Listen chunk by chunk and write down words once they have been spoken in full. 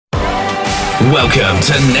Welcome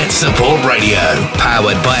to Net Support Radio,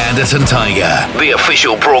 powered by Anderton Tiger, the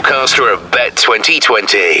official broadcaster of Bet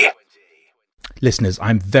 2020. Listeners,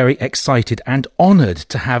 I'm very excited and honoured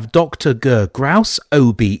to have Dr. Ger Grouse,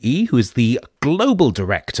 OBE, who is the Global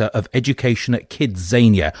Director of Education at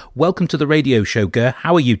Kidzania. Welcome to the radio show, Ger.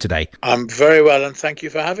 How are you today? I'm very well, and thank you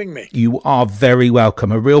for having me. You are very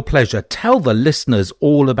welcome. A real pleasure. Tell the listeners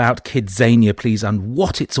all about Kidzania, please, and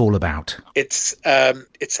what it's all about. It's our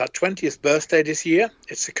 20th birthday this year.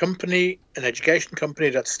 It's a company, an education company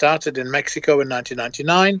that started in Mexico in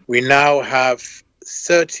 1999. We now have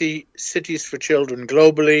 30 cities for children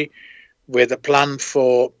globally, with a plan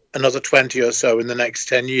for another 20 or so in the next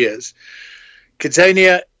 10 years.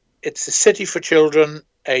 Kidzania, it's a city for children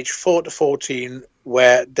aged 4 to 14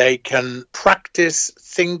 where they can practice,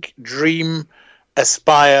 think, dream,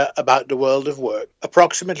 aspire about the world of work.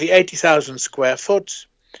 Approximately 80,000 square foot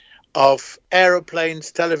of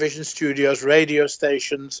aeroplanes, television studios, radio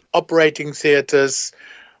stations, operating theatres,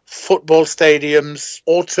 football stadiums,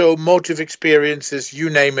 automotive experiences, you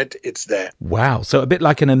name it, it's there. Wow. So a bit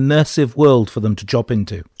like an immersive world for them to drop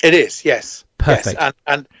into. It is, yes. Perfect. Yes.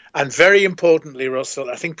 And very importantly, Russell,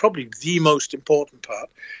 I think probably the most important part,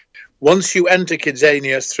 once you enter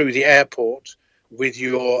Kidzania through the airport with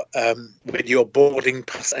your boarding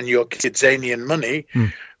pass and your Kidzanian money,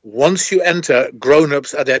 once you enter,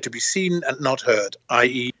 grown-ups are there to be seen and not heard,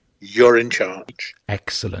 i.e., you're in charge.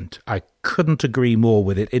 Excellent. I couldn't agree more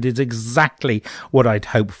with it. It is exactly what I'd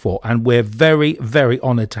hoped for. And we're very, very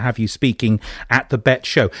honoured to have you speaking at the Bet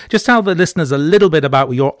Show. Just tell the listeners a little bit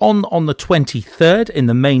about you're on the 23rd in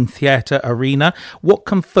the main theatre arena. What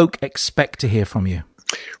can folk expect to hear from you?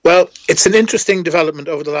 Well, it's an interesting development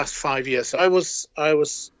over the last 5 years. I was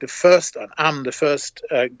the first, and am the first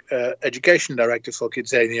education director for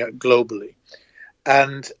Kidzania globally.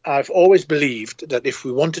 And I've always believed that if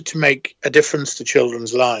we wanted to make a difference to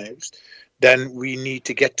children's lives, then we need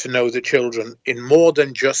to get to know the children in more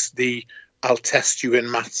than just the I'll test you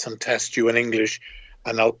in maths and test you in English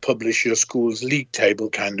and I'll publish your school's league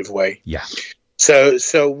table kind of way. Yeah.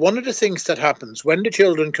 So one of the things that happens when the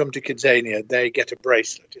children come to Kidzania, they get a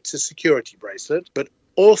bracelet. It's a security bracelet, but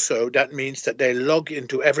also that means that they log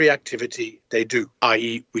into every activity they do,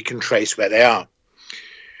 i.e. we can trace where they are.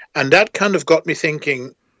 And that kind of got me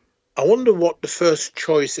thinking, I wonder what the first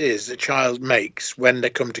choice is a child makes when they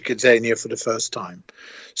come to Kidzania for the first time.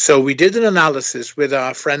 So we did an analysis with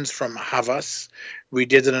our friends from Havas. We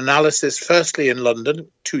did an analysis firstly in London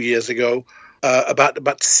 2 years ago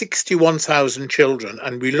about 61,000 children.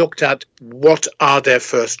 And we looked at what are their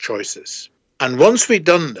first choices. And once we'd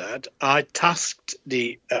done that, I tasked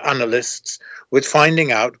the analysts with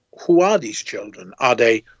finding out who are these children. Are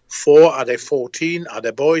they 4? Are they 14? Are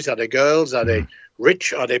they boys? Are they girls? Are they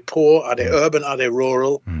rich? Are they poor? Are they urban? Are they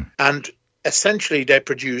rural? And essentially they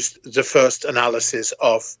produced the first analysis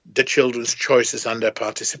of the children's choices and their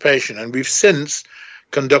participation. And we've since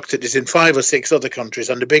conducted this in 5 or 6 other countries.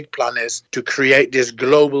 And the big plan is to create this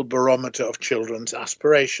global barometer of children's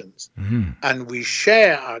aspirations. And we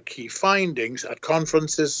share our key findings at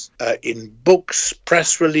conferences, in books,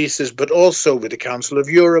 press releases, but also with the Council of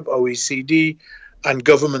Europe, OECD, and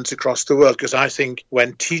governments across the world, because I think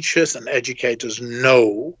when teachers and educators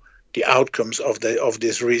know the outcomes of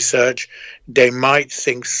this research, they might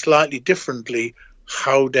think slightly differently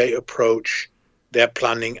how they approach their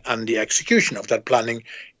planning and the execution of that planning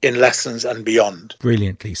in lessons and beyond.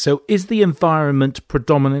 Brilliantly. So is the environment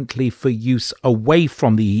predominantly for use away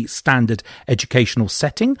from the standard educational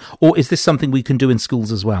setting, or is this something we can do in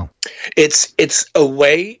schools as well? It's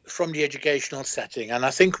away from the educational setting, and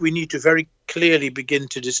I think we need to very clearly begin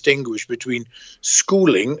to distinguish between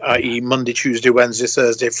schooling, i.e. Monday, Tuesday, Wednesday,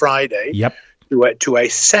 Thursday, Friday, to a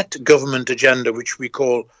set government agenda, which we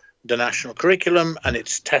call the national curriculum, and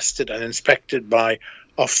it's tested and inspected by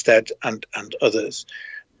Ofsted and others.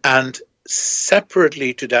 And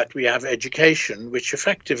separately to that, we have education, which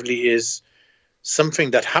effectively is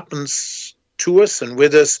something that happens to us and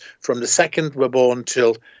with us from the second we're born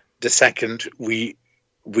till the second we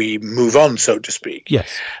move on, so to speak.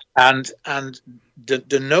 Yes. And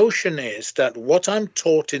the notion is that what I'm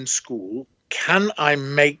taught in school, can I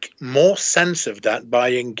make more sense of that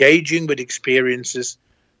by engaging with experiences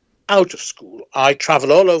out of school? I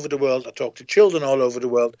travel all over the world. I talk to children all over the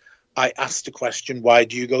world. I ask the question, why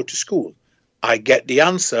do you go to school? I get the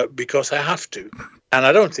answer, because I have to. And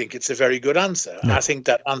I don't think it's a very good answer. No. I think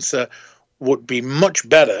that answer would be much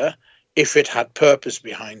better if it had purpose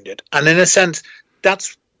behind it. And in a sense,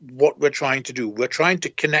 that's what we're trying to do. We're trying to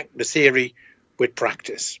connect the theory with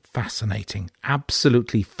practice. Fascinating.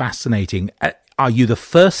 Absolutely fascinating. Are you the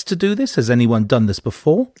first to do this? Has anyone done this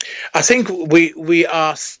before? I think we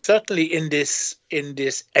are certainly in this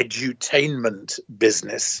edutainment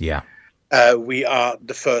business. Yeah. We are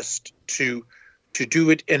the first to do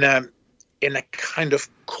it in a kind of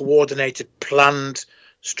coordinated, planned,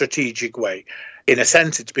 strategic way. In a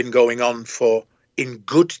sense, it's been going on in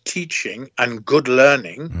good teaching and good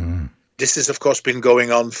learning. This has, of course, been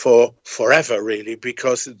going on for forever, really,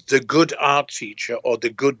 because the good art teacher or the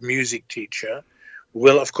good music teacher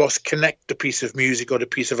will, of course, connect the piece of music or the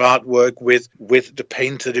piece of artwork with the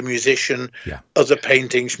painter, the musician, other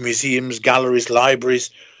paintings, museums, galleries,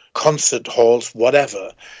 libraries, concert halls,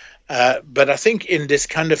 whatever. But I think in this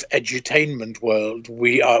kind of edutainment world,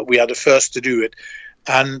 we are the first to do it.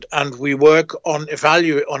 And we work on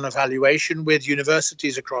evaluation with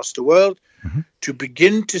universities across the world to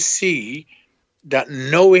begin to see that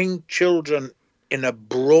knowing children in a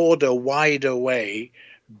broader, wider way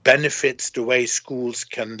benefits the way schools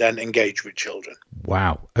can then engage with children.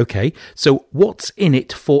 Wow. Okay. So what's in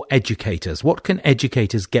it for educators? What can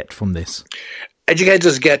educators get from this?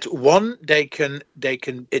 Educators get one,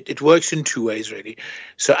 it works in two ways, really.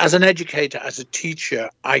 So as an educator, as a teacher,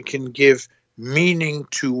 I can give meaning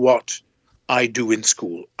to what I do in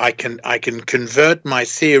school. I can convert my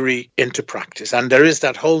theory into practice. And there is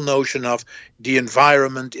that whole notion of the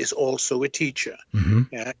environment is also a teacher.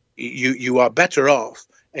 You are better off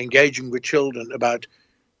engaging with children about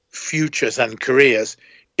futures and careers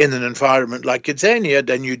in an environment like Kidzania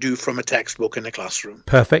than you do from a textbook in a classroom.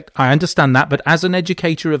 Perfect. I understand that. But as an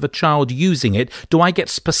educator of a child using it, do I get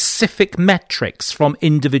specific metrics from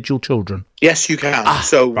individual children? Yes, you can.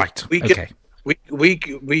 Right.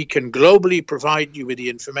 We can globally provide you with the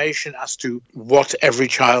information as to what every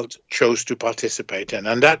child chose to participate in.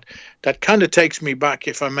 And that kind of takes me back,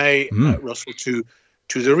 if I may, Russell, to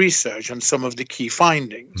the research and some of the key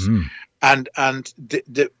findings. And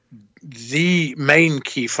the main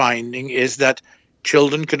key finding is that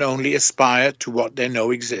children can only aspire to what they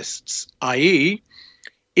know exists, i.e.,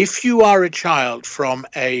 if you are a child from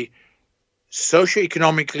a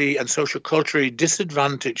socioeconomically and socioculturally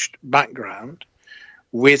disadvantaged background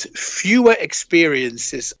with fewer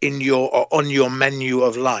experiences on your menu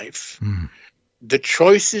of life, the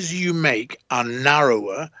choices you make are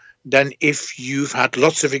narrower than if you've had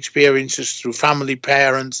lots of experiences through family,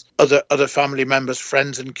 parents, other family members,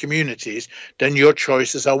 friends and communities, then your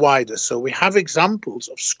choices are wider. So we have examples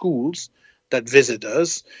of schools that visit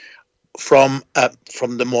us from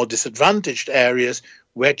the more disadvantaged areas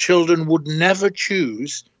where children would never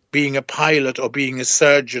choose being a pilot or being a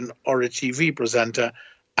surgeon or a TV presenter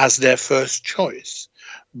as their first choice,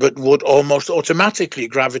 but would almost automatically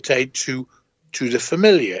gravitate to the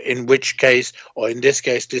familiar, in which case, or in this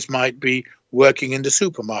case, this might be working in the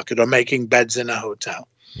supermarket or making beds in a hotel.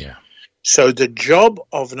 Yeah. So the job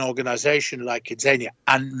of an organization like Kidzania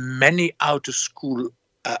and many out-of-school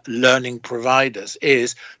learning providers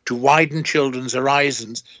is to widen children's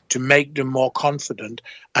horizons, to make them more confident,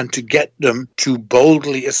 and to get them to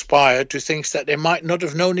boldly aspire to things that they might not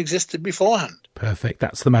have known existed beforehand. Perfect.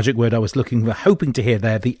 That's the magic word I was hoping to hear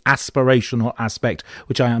there, the aspirational aspect,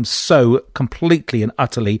 which I am so completely and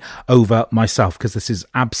utterly over myself, because this is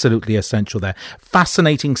absolutely essential there.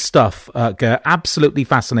 Fascinating stuff, Ger, absolutely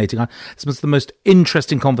fascinating. This was the most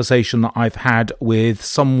interesting conversation that I've had with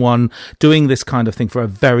someone doing this kind of thing for a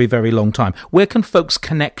very, very long time. Where can folks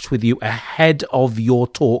connect with you ahead of your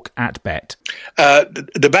talk at BET?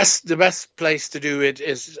 The best place to do it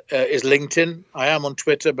is LinkedIn. I am on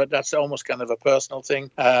Twitter, but that's almost kind of a personal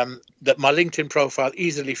thing. That my LinkedIn profile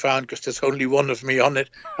easily found because there's only one of me on it,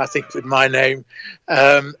 I think, with my name,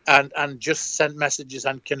 and just send messages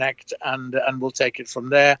and connect, and we'll take it from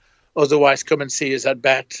there. Otherwise, come and see us at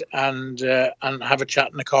BET and have a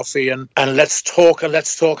chat and a coffee and let's talk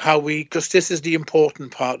how because this is the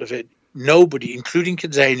important part of it. Nobody, including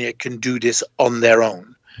Kidzania, can do this on their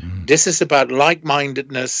own. This is about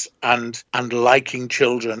like-mindedness and liking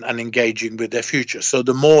children and engaging with their future. So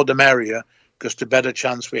the more the merrier, because the better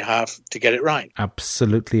chance we have to get it right.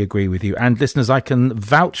 Absolutely agree with you. And listeners, I can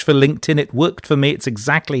vouch for LinkedIn. It worked for me. It's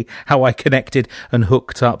exactly how I connected and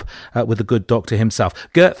hooked up with the good doctor himself.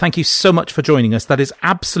 Gert, thank you so much for joining us. That is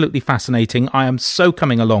absolutely fascinating. I am so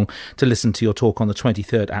coming along to listen to your talk on the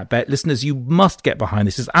 23rd at BET. Listeners, you must get behind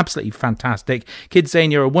this. It's absolutely fantastic.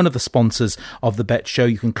 Kidzania are one of the sponsors of the BET show.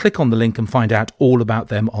 You can click on the link and find out all about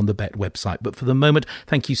them on the BET website. But for the moment,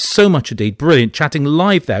 thank you so much indeed. Brilliant. Chatting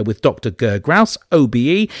live there with Dr. Ger Grouse,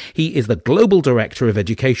 OBE. He is the Global Director of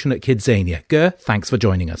Education at Kidzania. Ger, thanks for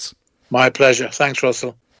joining us. My pleasure. Thanks,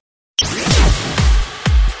 Russell.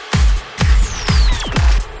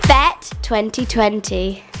 BET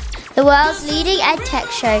 2020. the world's leading EdTech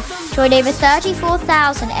show. Join over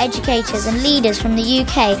 34,000 educators and leaders from the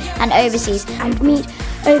UK and overseas and meet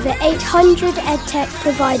over 800 EdTech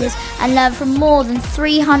providers and learn from more than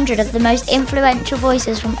 300 of the most influential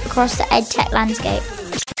voices from across the EdTech landscape.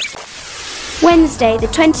 Wednesday, the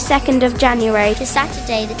 22nd of January to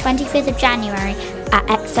Saturday, the 25th of January at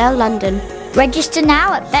Excel London. Register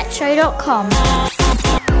now at betshow.com.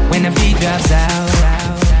 When the beat drops out